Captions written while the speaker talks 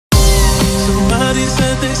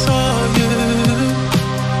they saw you.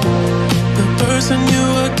 The person you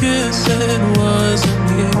were kissing wasn't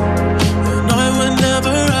me, and I would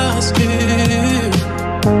never ask you.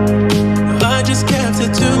 I just kept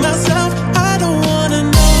it to myself. I don't wanna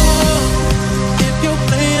know if you're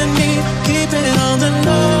playing me, keep it on the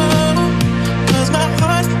low, 'cause my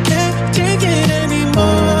heart can't take it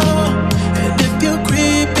anymore. And if you're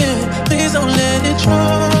creeping, please don't let it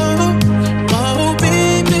show. Oh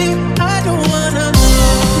baby, I don't wanna know.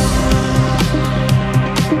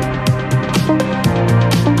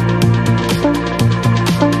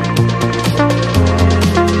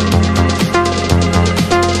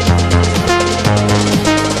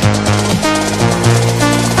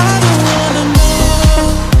 I don't wanna know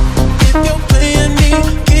if you're playing me,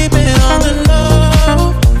 keep it on the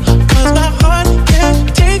low, 'cause my heart can't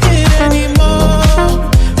take it anymore.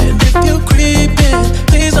 And if you're creeping,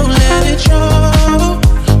 please don't let it show.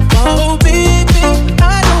 Oh baby,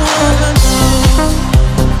 I don't wanna know.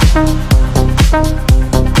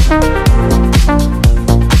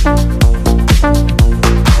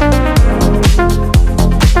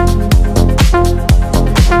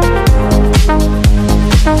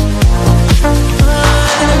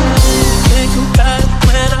 Think about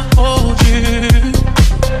when I hold you.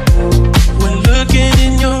 When looking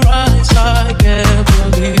in your eyes, I can't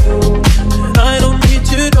believe. And I don't need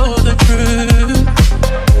to know the truth.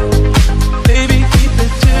 Baby, keep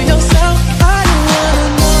it to yourself. I don't wanna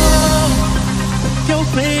know if you're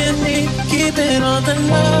playing me, keep it on the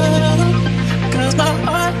low, 'cause my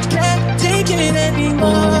heart can't take it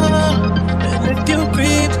anymore. And if you're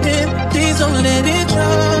creeping, please don't let it show.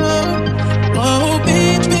 Oh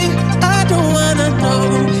baby, I don't wanna know.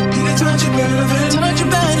 You can touch it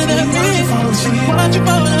better than me. Watch you fall asleep. Watch you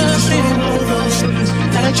fall asleep. All those things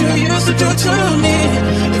That you used to do to me.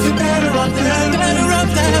 if you're better off that way, Better up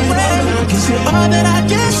that way. all that I can say. All that I